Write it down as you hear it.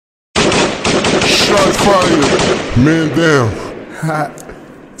Shot fired. Man down.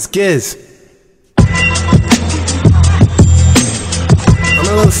 It's Giz. I'm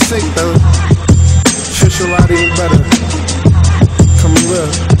a little sick though. Should a lot even better. Come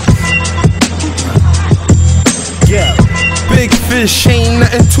live. Yeah. Big fish ain't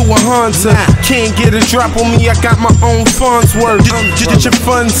nothing to a hunter. Can't get a drop on me, I got my own funds worth. Get your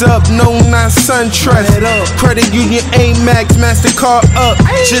funds up, no, not SunTrust. Credit Union, Amex, MasterCard up.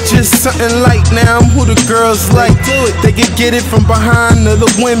 Just something light now, I'm who the girls like. They can get it from behind the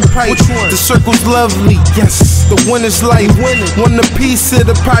windpipe. The circle's lovely, yes, the winner's life. Want a piece of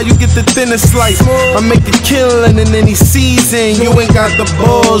the pie, you get the thinnest slice. I make a killing in any season. You ain't got the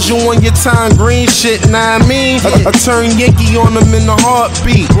balls, you want your time green shit, nah I mean. I turn Yankee on them in a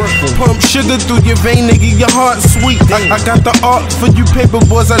heartbeat. Pump sugar through your vein, nigga, your heart sweet. I got the art for you paper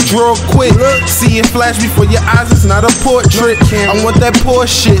boys, I draw quick. See it flash before your eyes, it's not a portrait. I want that poor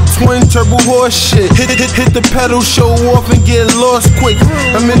shit, twin turbo horse shit. Hit the pedal, show off and get lost quick.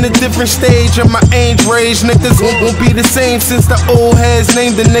 I'm in a different stage of my age rage. Niggas won't be the same since the old heads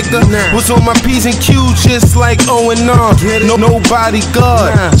named the nigga. Was on my P's and Q's just like O&R. No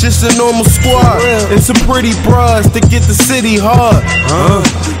bodyguard, just a normal squad. And some pretty bras to get the city hard.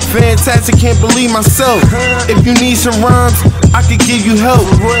 Fantastic, can't believe myself. If you need some rhymes, I could give you help.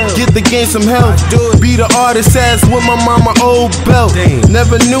 Get the game some help. Be the artist ass with my mama old belt.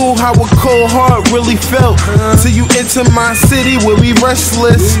 Never knew how a cold heart really felt till you enter my city where we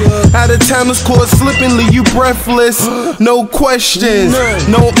restless. Out of towners caught slipping, leave you breathless. No questions,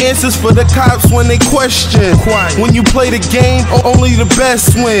 no answers for the cops when they question. When you play the game, only the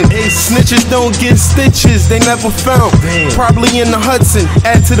best win. Snitches don't get stitches, they never found. Probably in the Hudson,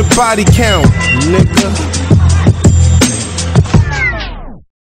 add to the body count, nigga.